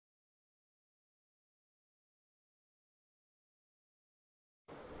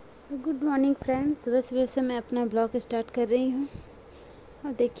तो good morning friends. सुबह सुबह से मैं अपना ब्लॉग स्टार्ट कर रही हूँ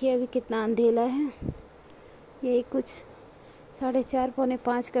और देखिए अभी कितना अंधेला है। यही कुछ 4:30 पौने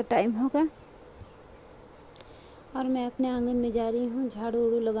 5 का टाइम होगा और मैं अपने आंगन में जा रही हूँ, झाड़ू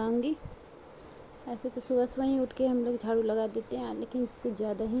उड़ू लगाऊंगी। ऐसे तो सुबह सुबह ही उठ के हम लोग झाड़ू लगा देते हैं, लेकिन कुछ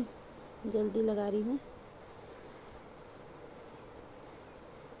ज़्यादा ही जल्दी लगा रही हूँ।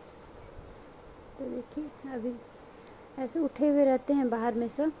 तो देखिए अभी ऐसे उठे हुए रहते हैं, बाहर में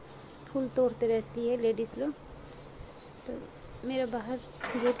सब फूल तोड़ते रहती है लेडीज़ लोग। तो मेरा बाहर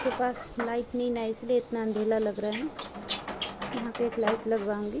गेट के पास लाइट नहीं ना, इसलिए इतना अंधेला लग रहा है। यहाँ पे एक लाइट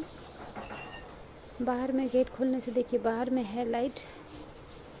लगवाऊंगी। बाहर में गेट खोलने से देखिए बाहर में है लाइट,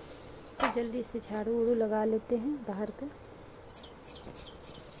 तो जल्दी से झाड़ू उड़ू लगा लेते हैं बाहर का।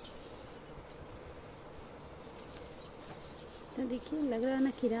 तो देखिए लग रहा है ना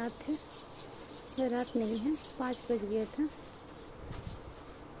कि रात है, या रात नहीं है, 5 बज गया था।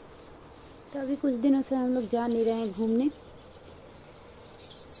 तो अभी कुछ दिनों से हम लोग जा नहीं रहे हैं घूमने,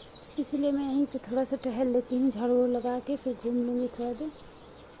 इसलिए मैं यहीं पे थोड़ा सा टहल लेती हूँ, झाड़ू लगा के फिर घूम लूँगी थोड़ा देर।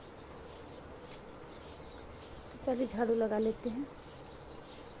 पहले झाड़ू लगा लेते हैं।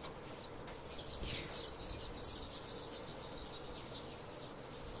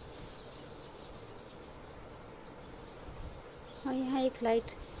 और यहाँ एक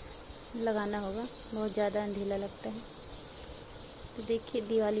लाइट लगाना होगा, बहुत ज़्यादा अंधेला लगता है। तो देखिए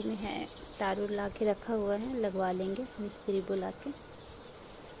दिवाली में है, तार ला के रखा हुआ है, लगवा लेंगे मिस्त्री बुला के।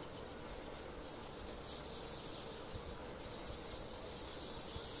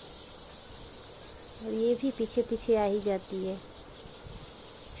 और ये भी पीछे पीछे आ ही जाती है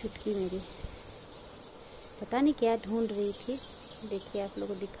छुटकी मेरी, पता नहीं क्या ढूंढ रही थी। देखिए आप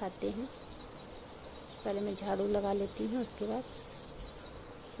लोगों को दिखाते हैं। पहले मैं झाड़ू लगा लेती हूँ, उसके बाद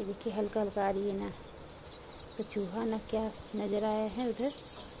ये देखिए हल्का हल्का आ रही है ना, तो चूहा ना क्या नज़र आया है उधर,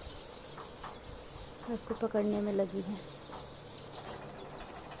 उसको पकड़ने में लगी है।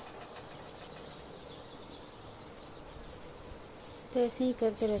 तो ऐसे ही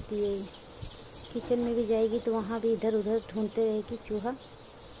करते रहती है। किचन में भी जाएगी तो वहाँ भी इधर उधर ढूंढते रहेगी चूहा।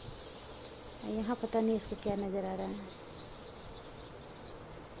 यहाँ पता नहीं इसको क्या नज़र आ रहा है।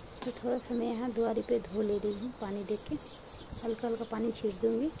 तो थोड़ा सा मैं यहाँ द्वारी पे धो ले रही हूँ, पानी दे के हल्का हल्का पानी छीट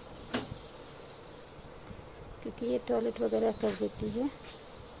दूँगी, क्योंकि ये टॉयलेट वगैरह कर देती है।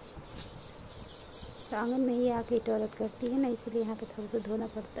 तो आंगन में ही आके टॉयलेट करती है ना, इसलिए यहाँ पे थोड़ा सा धोना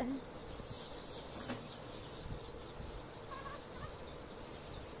पड़ता है।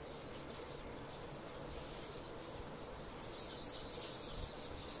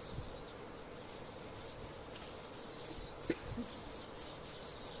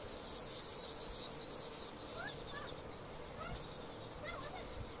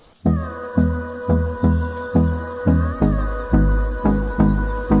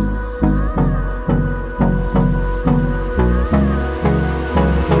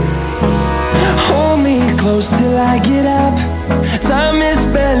 Close till I get up. Time is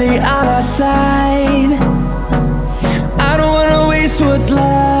barely on our side. I don't wanna waste what's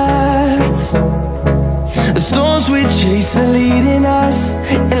left. The storms we chase are leading us,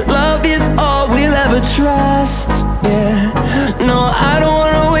 and love is all we'll ever trust. Yeah, no, I don't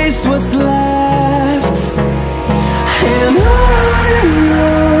wanna waste what's left. And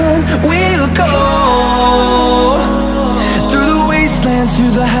on we'll go, through the wastelands,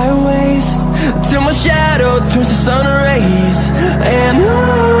 through the highways, till my shadow turns to sun rays. And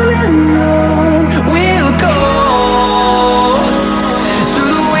on we'll go,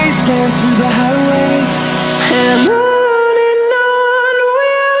 through the wastelands, through the highways. And on we'll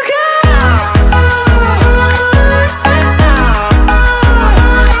go.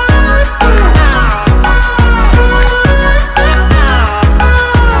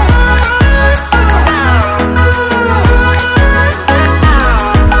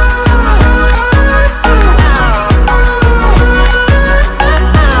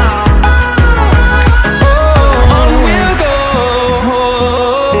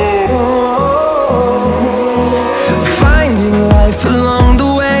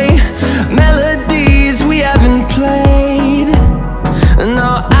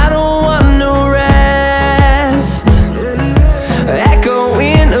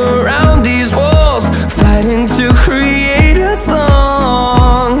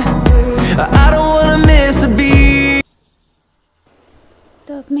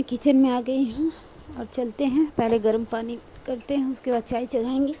 तो अब मैं kitchen में आ गई हूँ और चलते हैं। पहले गर्म पानी करते हैं, उसके बाद चाय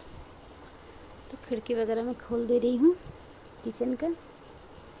चढ़ाएंगे। तो खिड़की वगैरह मैं खोल दे रही हूँ किचन का,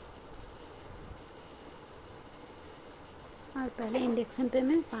 और पहले इंडक्शन पे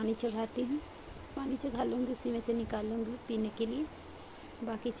मैं पानी चढ़ाती हूँ। पानी चढ़ा लूँगी, उसी में से निकाल लूँगी पीने के लिए।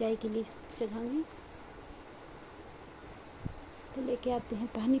 बाकी चाय के लिए चढ़ाऊँगी। तो लेके आते हैं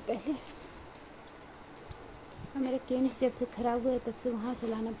पानी पहले। और मेरा केंट जब से ख़राब हुआ है तब से वहाँ से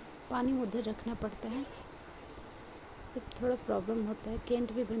लाना पानी उधर रखना पड़ता है, तो थोड़ा प्रॉब्लम होता है।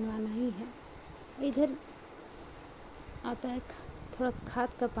 केंट भी बनवाना ही है। इधर आता है थोड़ा खाद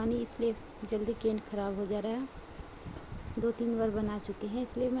का पानी, इसलिए जल्दी केंट ख़राब हो जा रहा है। 2-3 बार बना चुके हैं,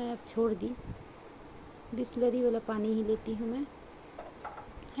 इसलिए मैं अब छोड़ दी। बिसलरी वाला पानी ही लेती हूँ मैं।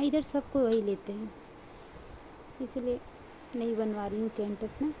 इधर सबको वही लेते हैं, इसलिए नहीं बनवा रही हूँ केंट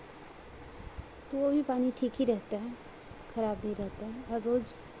अपना। तो वो भी पानी ठीक ही रहता है, ख़राब नहीं रहता है। और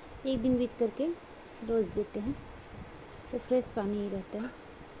रोज़ 1 दिन बीच करके रोज़ देते हैं, तो फ्रेश पानी ही रहता है।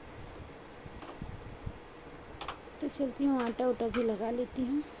 तो चलती हूँ, आटा उटा भी लगा लेती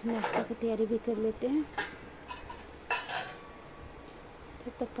हूँ, नाश्ता की तैयारी भी कर लेते हैं।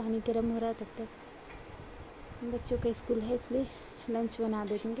 तब तक पानी गर्म हो रहा है, तब तक बच्चों का स्कूल है, इसलिए लंच बना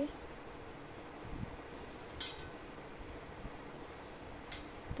देंगे।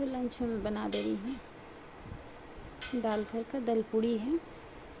 तो लंच में मैं बना दे रही हूँ दाल भर का, दल पूड़ी है।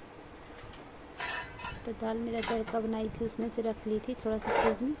 तो दाल मेरा तड़का बनाई थी, उसमें से रख ली थी थोड़ा सा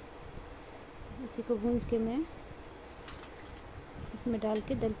फ्रिज में। इसी को भूंज के मैं उसमें डाल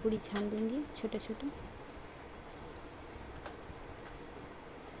के दल पूड़ी छान देंगी छोटा छोटा।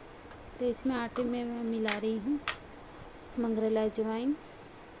 तो इसमें आटे में मैं मिला रही हूँ मंगरेला, अजवाइन,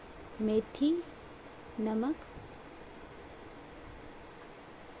 मेथी, नमक।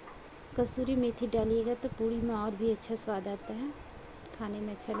 कसूरी मेथी डालिएगा तो पूड़ी में और भी अच्छा स्वाद आता है, खाने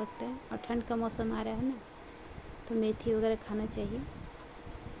में अच्छा लगता है। और ठंड का मौसम आ रहा है ना, तो मेथी वगैरह खाना चाहिए,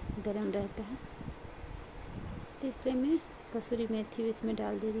 गर्म रहता है। तो इसलिए मैं कसूरी मेथी भी इसमें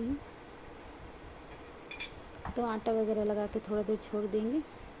डाल दे रही हूँ। तो आटा वगैरह लगा के थोड़ा देर छोड़ देंगे,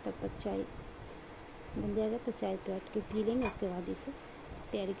 तब तक चाय बन जाएगा। तो चाय बैठ के पी लेंगे, उसके बाद इसे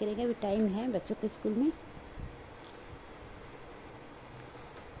तैयारी करेंगे। अभी टाइम है बच्चों के स्कूल में।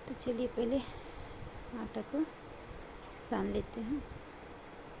 तो चलिए पहले आटा को सान लेते हैं।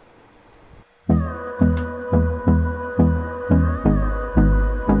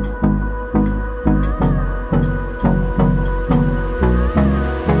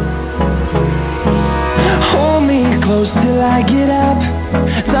 Close till I get up.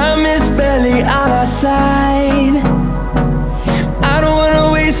 Time is barely on our side. I don't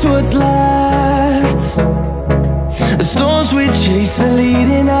wanna waste what's left. The storms we chase are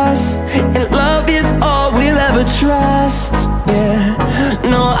leading us, and love is all we'll ever trust. Yeah,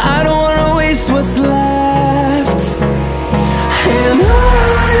 no, I don't wanna waste what's left. And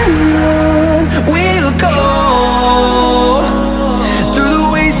on we'll go, through the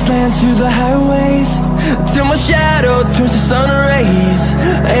wastelands, through the highways, till my shadow turns to sun rays.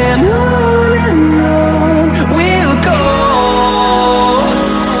 And on we'll go,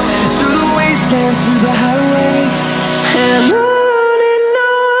 through the wastelands, through the highways, and on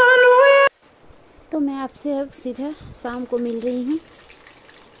we'll... तो मैं आपसे अब सीधा शाम को मिल रही हूँ।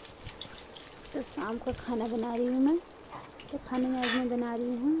 तो शाम का खाना बना रही हूँ मैं। तो खाने में आज मैं बना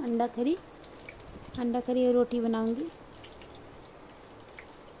रही हूँ अंडा करी और रोटी बनाऊँगी।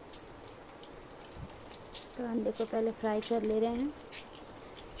 तो अंडे को पहले फ्राई कर ले रहे हैं।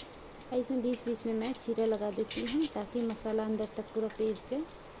 इसमें बीच बीच में मैं चीरा लगा देती हूँ, ताकि मसाला अंदर तक पूरा पेस्ट जाए।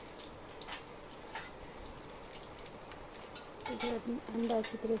 तो जब अंडा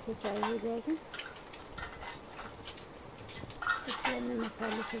अच्छी तरह से फ्राई हो जाएगा, उसके बाद मैं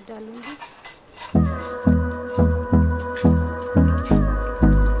मसाले सब डालूँगी।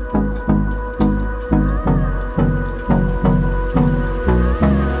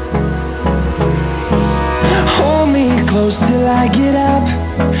 Close till I get up.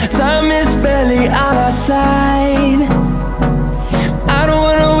 Time is barely on our side. I don't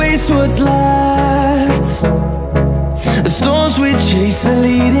wanna waste what's left. The storms we chase are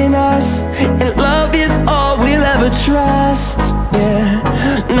leading us, and love is all we'll ever trust. Yeah,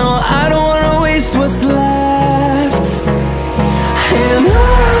 no, I don't wanna waste what's left. And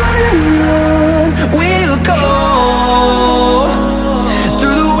on we'll go,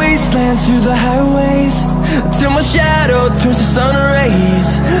 through the wastelands, through the highways, till my shadow turns to sun rays.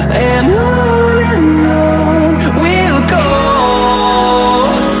 And on we'll go,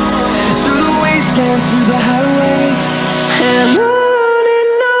 through the wastelands, through the highways, and on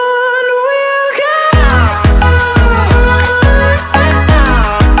we'll go.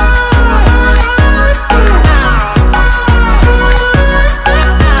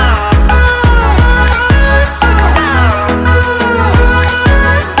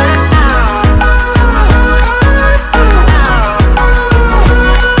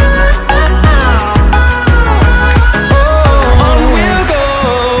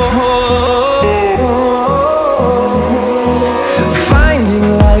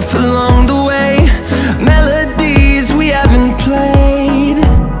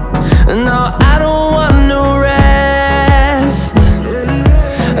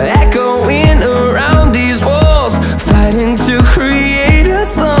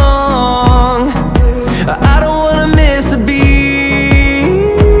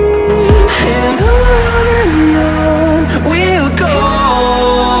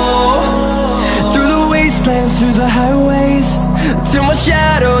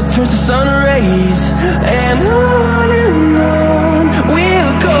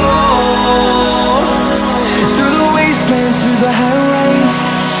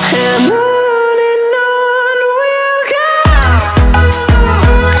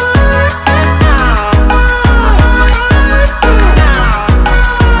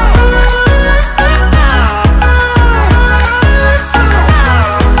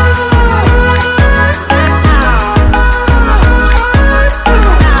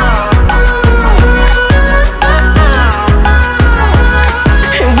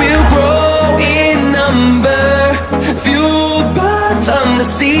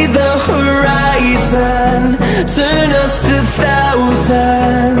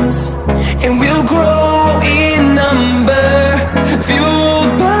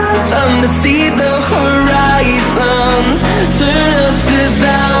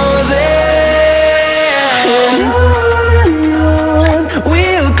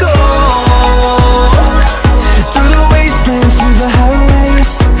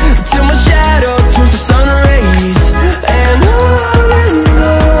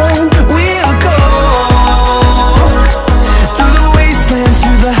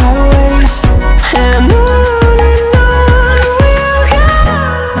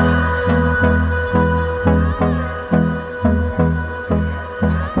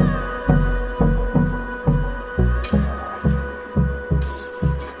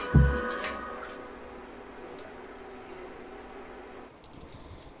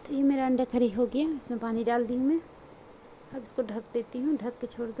 तो ये मेरा अंडा करी हो गया, इसमें पानी डाल दी हूँ मैं। अब इसको ढक देती हूँ, ढक के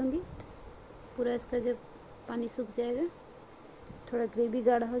छोड़ दूँगी। पूरा इसका जब पानी सूख जाएगा, थोड़ा ग्रेवी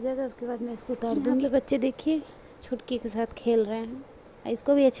गाढ़ा हो जाएगा, उसके बाद मैं इसको उतार दूँगी। यहाँ पे बच्चे देखिए छुटकी के साथ खेल रहे हैं,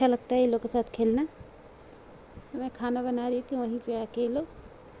 इसको भी अच्छा लगता है ये लोग के साथ खेलना। तो मैं खाना बना रही थी, वहीं पे आके ये लोग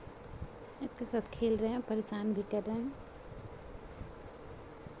इसके साथ खेल रहे हैं, परेशान भी कर रहे हैं।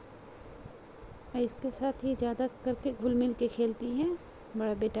 और इसके साथ ही ज़्यादा करके घुल मिल के खेलती है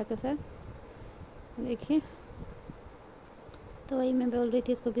बड़ा बेटा के साथ, देखिए। तो वही मैं बोल रही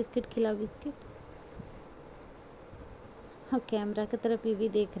थी इसको बिस्किट खिलाओ, बिस्किट। हाँ, कैमरा की तरफ ये भी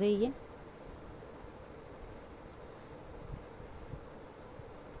देख रही है।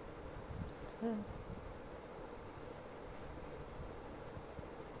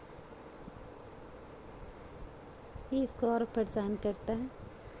 ये इसको और परेशान करता है।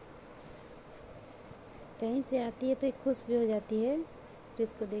 कहीं से आती है तो एक खुश भी हो जाती है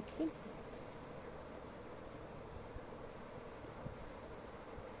इसको देख के।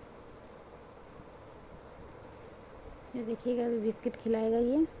 ये देखिएगा अभी बिस्किट खिलाएगा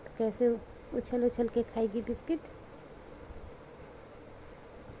ये, तो कैसे उछल उछल के खाएगी बिस्किट।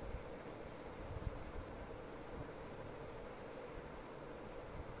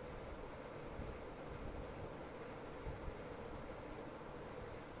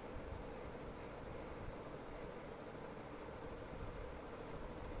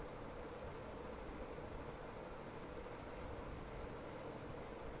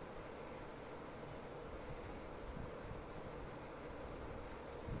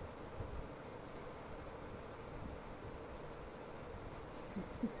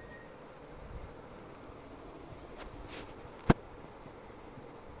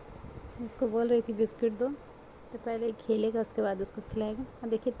 इसको बोल रही थी बिस्किट दो, तो पहले खेलेगा उसके बाद उसको खिलाएगा। और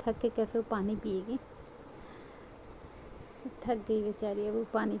देखिए थक के कैसे वो पानी पिएगी, थक गई बेचारी, अब वो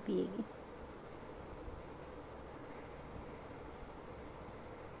पानी पिएगी।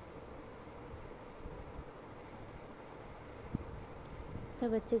 तो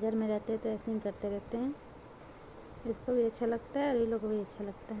बच्चे घर में रहते हैं तो ऐसे ही करते रहते हैं, इसको भी अच्छा लगता है और ये लोग को भी अच्छा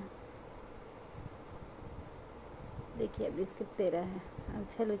लगता है। देखिए बिस्किट दे रहा है,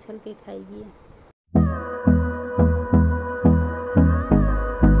 उछल उछल के खाएगी।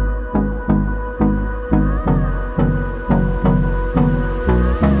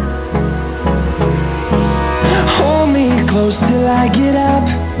 Hold me close till I get up.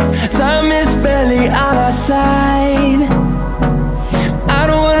 Time is barely on our side. I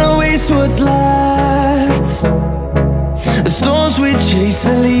don't wanna waste what's left. The storms we chase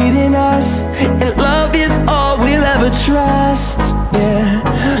are leading us, and love is all we'll ever trust. Yeah,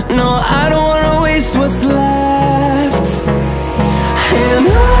 no, I don't wanna waste what's left. And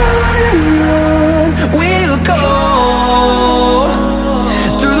on we'll go,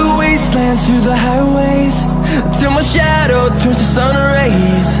 through the wastelands, through the highways, till my shadow turns to sun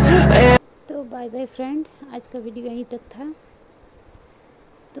rays. तो bye bye friend, आज का video यहीं तक था।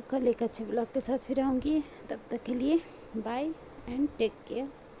 तो कल एक अच्छे ब्लॉग के साथ फिर आऊँगी, तब तक के लिए बाय एंड टेक केयर।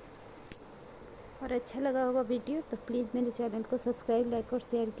 और अच्छा लगा होगा वीडियो तो प्लीज़ मेरे चैनल को सब्सक्राइब, लाइक और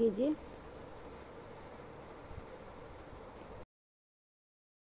शेयर कीजिए।